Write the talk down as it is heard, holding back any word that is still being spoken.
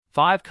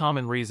5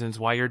 common reasons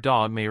why your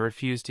dog may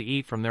refuse to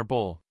eat from their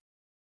bowl.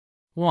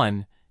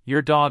 1.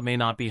 Your dog may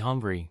not be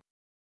hungry.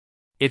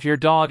 If your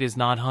dog is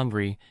not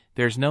hungry,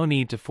 there's no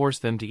need to force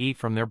them to eat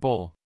from their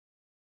bowl.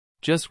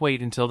 Just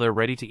wait until they're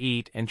ready to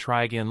eat and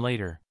try again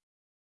later.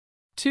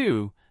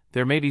 2.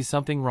 There may be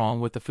something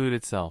wrong with the food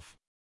itself.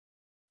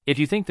 If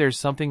you think there's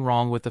something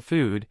wrong with the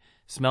food,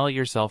 smell it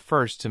yourself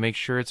first to make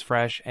sure it's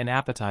fresh and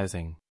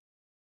appetizing.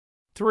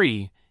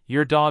 3.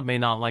 Your dog may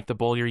not like the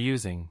bowl you're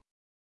using.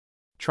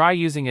 Try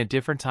using a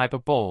different type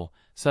of bowl,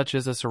 such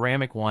as a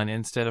ceramic one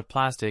instead of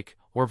plastic,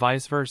 or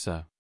vice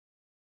versa.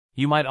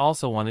 You might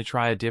also want to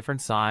try a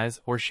different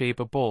size or shape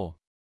of bowl.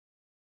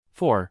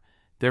 4.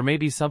 There may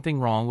be something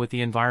wrong with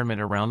the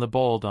environment around the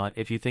bowl.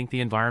 If you think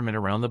the environment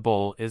around the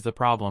bowl is the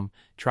problem,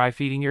 try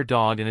feeding your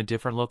dog in a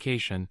different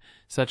location,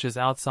 such as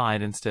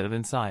outside instead of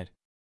inside.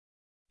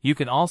 You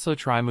can also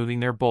try moving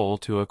their bowl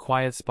to a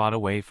quiet spot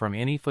away from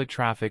any foot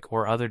traffic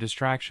or other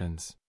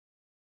distractions.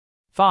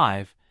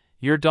 5.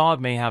 Your dog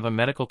may have a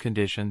medical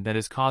condition that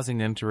is causing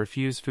them to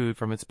refuse food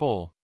from its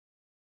bowl.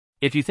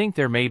 If you think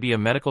there may be a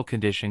medical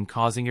condition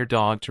causing your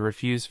dog to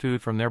refuse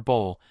food from their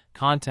bowl,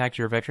 contact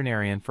your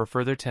veterinarian for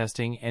further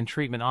testing and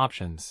treatment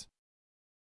options.